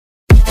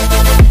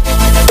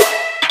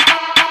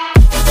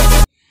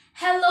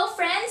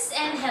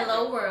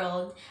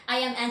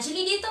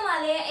Angeli Dito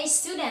Male, a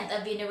student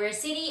of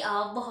University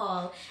of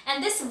Bohol,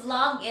 and this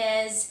vlog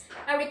is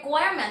a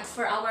requirement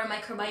for our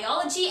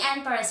microbiology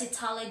and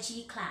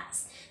parasitology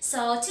class.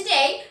 So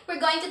today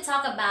we're going to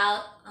talk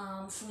about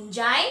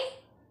fungi,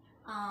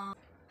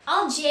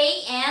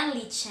 algae, and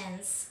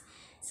lichens.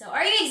 So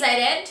are you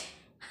excited?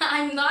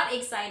 I'm not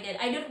excited.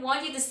 I don't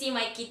want you to see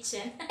my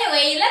kitchen.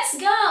 Anyway, let's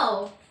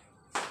go!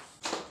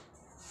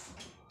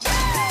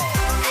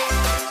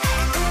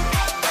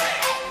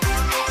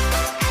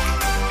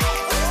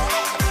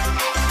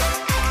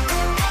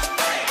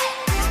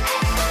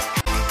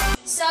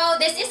 So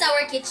this is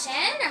our kitchen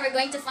and we're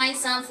going to find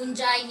some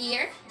fungi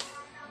here.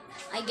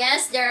 I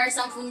guess there are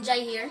some fungi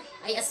here,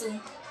 I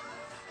assume.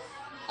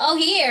 Oh,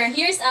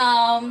 here's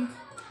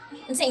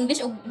what's in English,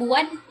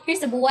 buwad. Here's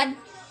the buwad.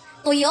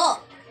 Toyo.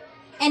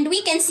 And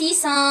we can see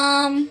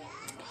some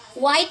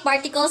white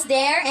particles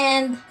there,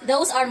 and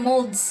those are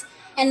molds.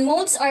 And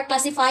molds are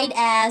classified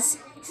as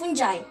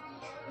fungi.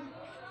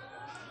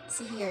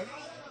 See here.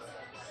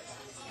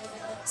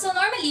 So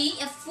normally,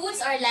 if foods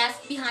are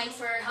left behind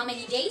for how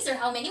many days or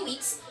how many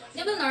weeks,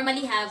 they will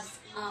normally have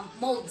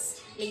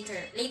molds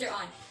later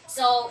on.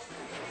 So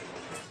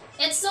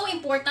it's so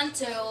important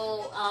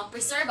to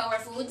preserve our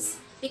foods,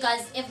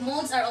 because if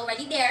molds are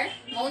already there,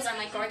 molds are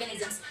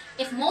microorganisms.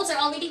 If molds are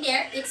already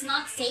there, it's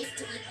not safe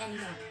to eat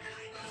anymore.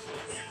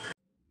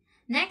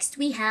 Next,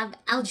 we have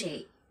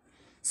algae.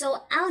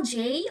 So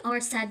algae are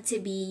said to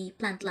be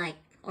plant-like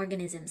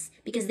organisms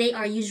because they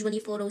are usually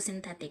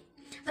photosynthetic.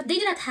 But they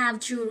do not have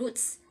true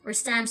roots or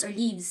stems or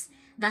leaves,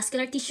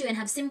 vascular tissue, and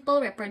have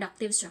simple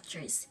reproductive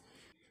structures.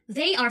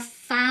 They are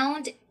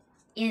found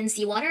in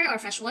seawater or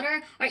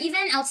freshwater, or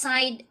even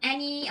outside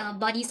any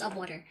bodies of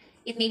water.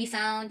 It may be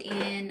found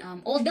in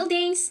old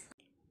buildings.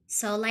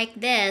 So like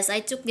this, I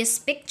took these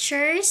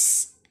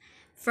pictures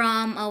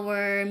from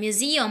our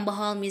museum,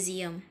 Bohol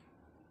Museum.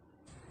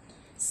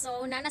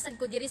 So nanasad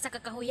ko diri sa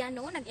kakahuyan,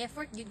 no,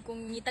 nag-effort yun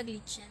kung ngitag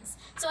lichens.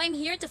 So I'm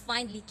here to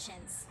find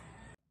lichens.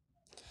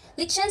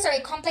 Lichens are a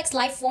complex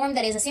life form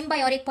that is a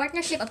symbiotic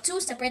partnership of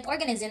two separate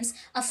organisms,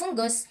 a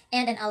fungus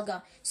and an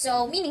alga.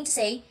 So meaning to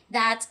say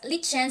that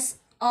lichens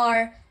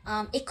are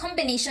a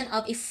combination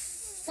of a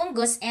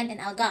fungus and an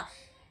alga.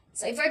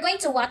 So if you're going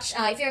to watch,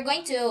 if you're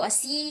going to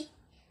see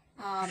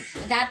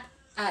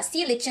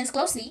see lichens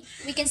closely,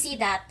 we can see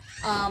that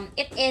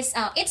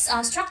its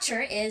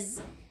structure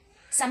is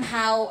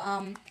somehow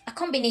a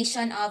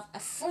combination of a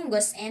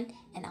fungus and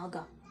an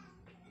alga.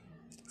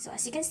 So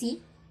as you can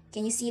see,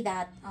 can you see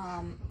that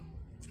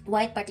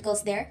white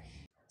particles there?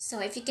 So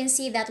if you can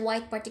see that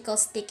white particle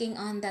sticking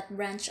on that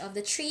branch of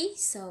the tree,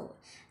 so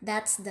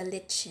that's the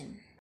lichen.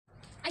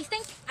 I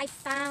think I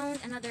found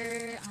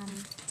another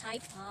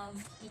type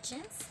of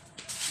lichens.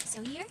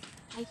 So here,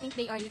 I think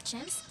they are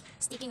lichens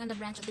sticking on the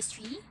branch of this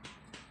tree.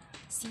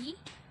 See?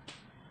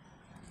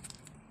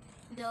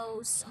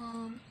 Those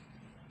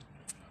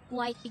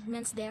white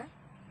pigments there.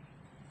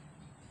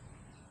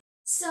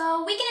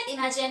 So we cannot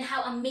imagine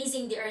how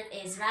amazing the earth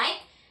is, right?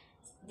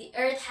 The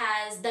earth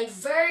has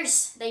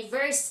diverse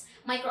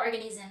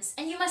microorganisms,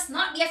 and you must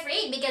not be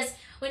afraid, because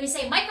when we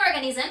say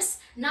microorganisms,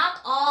 not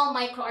all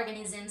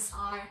microorganisms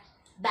are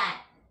bad.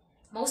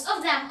 Most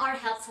of them are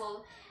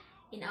helpful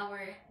in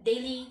our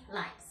daily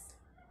lives.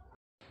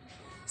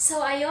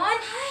 So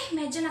ayun,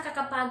 medyo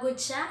nakakapagod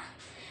siya.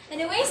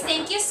 Anyways,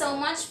 thank you so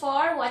much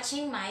for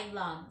watching my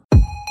vlog.